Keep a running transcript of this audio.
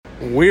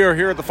We are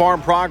here at the Farm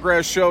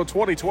Progress Show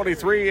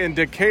 2023 in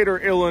Decatur,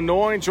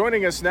 Illinois.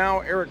 Joining us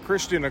now, Erik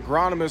Christian,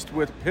 agronomist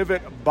with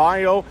Pivot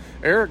Bio.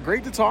 Erik,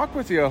 great to talk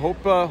with you.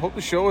 Hope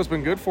the show has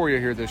been good for you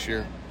here this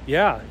year.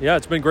 Yeah,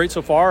 it's been great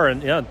so far,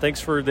 and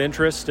thanks for the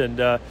interest, and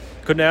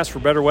couldn't ask for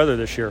better weather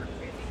this year.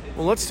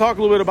 Well, let's talk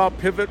a little bit about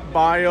Pivot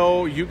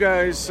Bio. You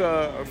guys,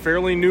 a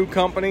fairly new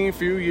company, a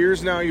few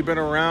years now you've been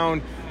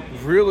around,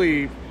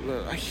 really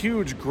a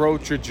huge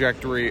growth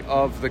trajectory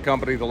of the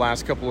company the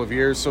last couple of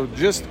years. So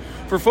just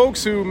for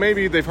folks who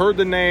maybe they've heard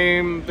the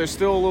name, they're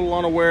still a little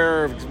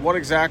unaware of what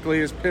exactly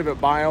is Pivot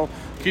Bio,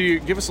 can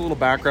you give us a little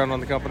background on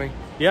the company?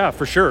 Yeah,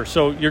 for sure.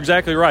 So you're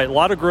exactly right. A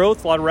lot of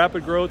growth, a lot of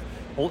rapid growth,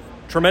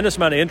 tremendous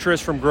amount of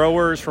interest from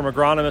growers, from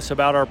agronomists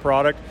about our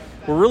product.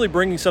 We're really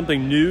bringing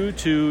something new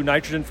to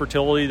nitrogen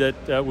fertility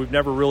that we've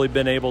never really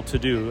been able to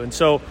do. And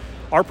so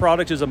our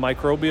product is a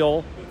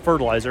microbial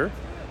fertilizer.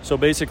 So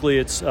basically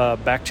it's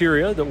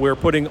bacteria that we're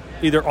putting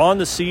either on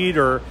the seed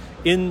or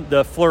in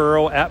the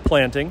furrow at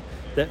planting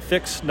that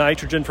fix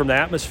nitrogen from the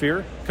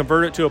atmosphere,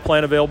 convert it to a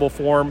plant available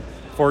form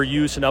for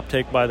use and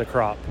uptake by the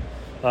crop.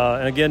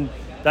 And again,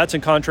 that's in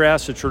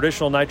contrast to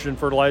traditional nitrogen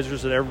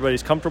fertilizers that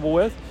everybody's comfortable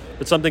with.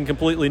 It's something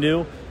completely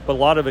new, but a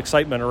lot of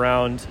excitement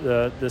around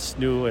this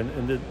new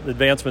and the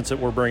advancements that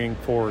we're bringing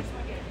forward.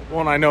 Well,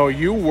 and I know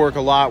you work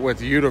a lot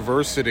with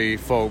university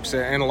folks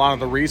and a lot of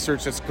the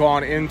research that's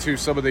gone into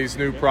some of these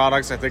new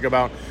products. I think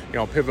about,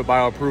 Pivot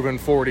Bio Proven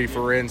 40,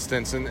 for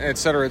instance, and et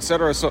cetera, et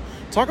cetera. So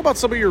talk about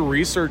some of your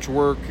research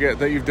work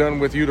that you've done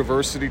with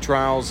university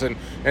trials and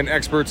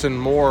experts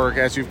and more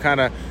as you've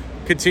kind of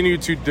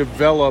continued to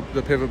develop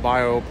the Pivot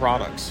Bio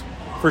products.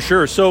 For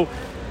sure. So,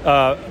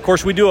 of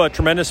course, we do a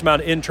tremendous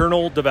amount of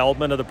internal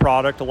development of the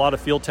product, a lot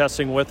of field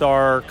testing with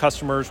our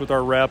customers, with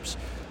our reps.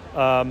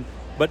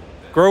 But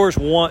growers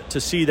want to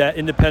see that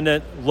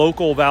independent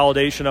local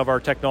validation of our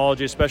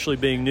technology, especially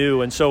being new.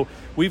 And so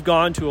we've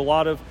gone to a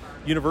lot of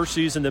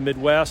universities in the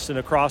Midwest and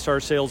across our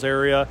sales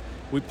area.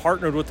 We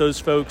partnered with those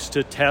folks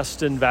to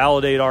test and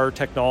validate our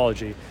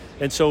technology.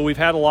 And so we've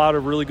had a lot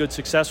of really good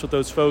success with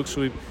those folks.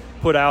 We've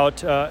put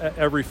out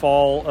every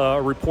fall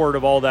a report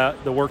of all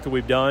that, the work that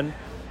we've done.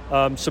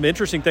 Some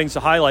interesting things to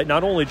highlight,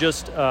 not only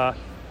just the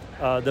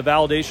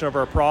validation of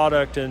our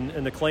product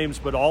and the claims,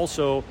 but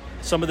also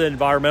some of the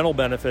environmental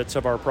benefits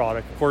of our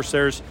product. Of course,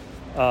 there's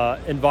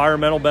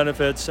environmental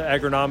benefits,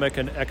 agronomic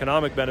and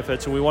economic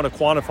benefits, and we want to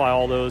quantify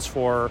all those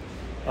for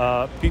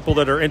people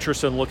that are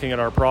interested in looking at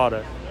our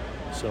product.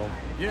 So,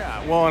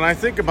 yeah, well, and I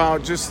think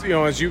about just,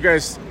 as you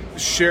guys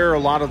share a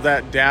lot of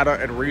that data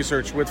and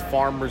research with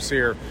farmers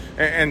here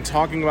and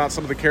talking about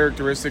some of the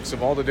characteristics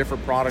of all the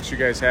different products you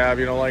guys have,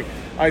 like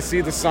I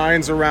see the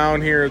signs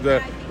around here,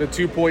 the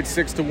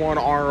 2.6 to 1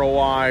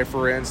 ROI,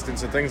 for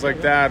instance, and things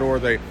like that, or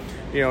the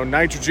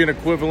nitrogen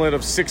equivalent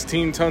of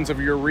 16 tons of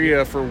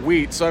urea for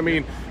wheat. So, I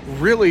mean,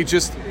 really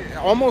just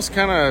almost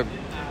kind of,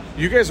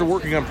 you guys are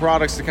working on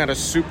products to kind of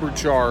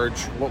supercharge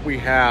what we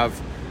have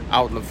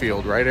out in the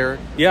field, right,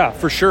 Erik? Yeah,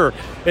 for sure.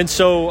 And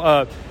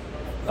so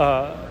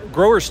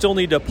growers still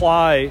need to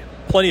apply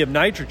plenty of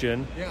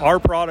nitrogen. Yeah. Our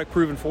product,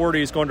 Proven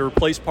 40, is going to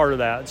replace part of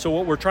that. So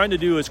what we're trying to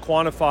do is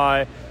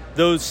quantify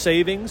those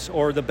savings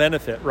or the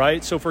benefit,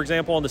 right? So, for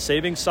example, on the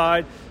savings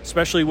side,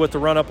 especially with the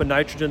run-up in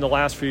nitrogen the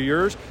last few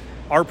years,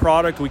 our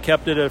product, we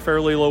kept it at a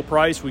fairly low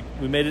price. We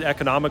made it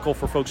economical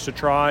for folks to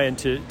try and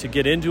to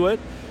get into it.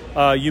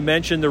 You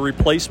mentioned the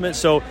replacement,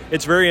 so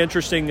it's very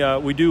interesting.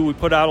 We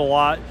put out a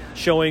lot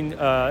showing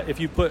if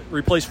you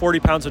replace 40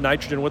 pounds of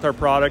nitrogen with our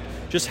product,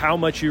 just how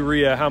much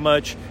urea, how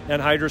much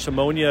anhydrous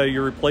ammonia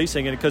you're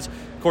replacing. And because,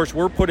 of course,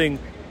 we're putting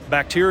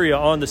bacteria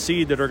on the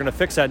seed that are going to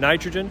fix that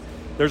nitrogen,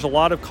 there's a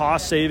lot of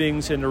cost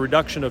savings in the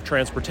reduction of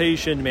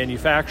transportation,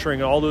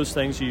 manufacturing, and all those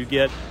things you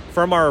get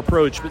from our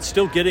approach, but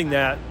still getting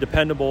that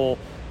dependable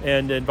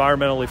and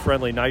environmentally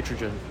friendly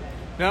nitrogen.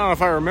 Now,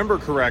 if I remember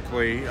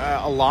correctly,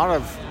 a lot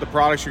of the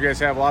products you guys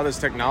have, a lot of this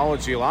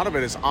technology, a lot of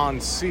it is on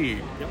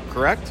seed,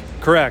 correct?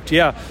 Correct,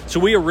 yeah. So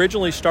we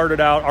originally started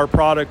out, our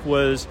product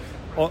was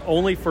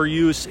only for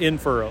use in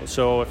furrow.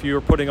 So if you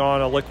were putting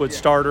on a liquid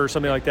starter or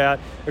something like that,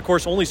 of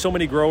course, only so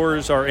many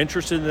growers are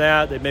interested in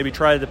that. They maybe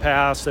tried it in the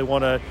past. They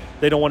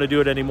don't want to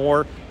do it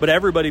anymore. But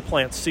everybody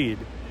plants seed.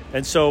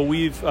 And so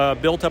we've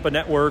built up a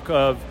network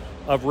of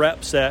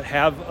reps that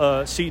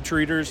have seed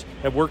treaters,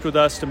 have worked with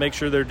us to make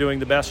sure they're doing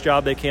the best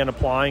job they can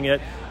applying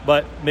it,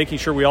 but making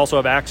sure we also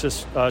have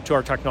access to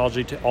our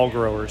technology to all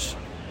growers.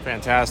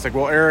 Fantastic.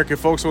 Well, Erik, if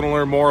folks want to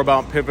learn more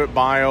about Pivot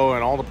Bio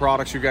and all the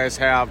products you guys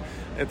have,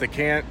 if they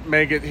can't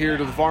make it here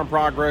to the Farm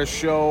Progress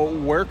Show,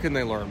 where can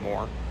they learn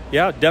more?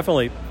 Yeah,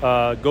 definitely.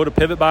 Go to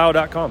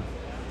pivotbio.com.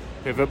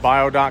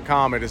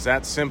 Pivotbio.com. It is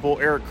that simple.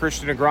 Erik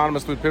Christian,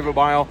 agronomist with Pivot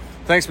Bio.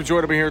 Thanks for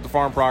joining me here at the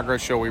Farm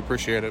Progress Show. We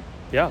appreciate it.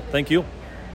 Yeah, thank you.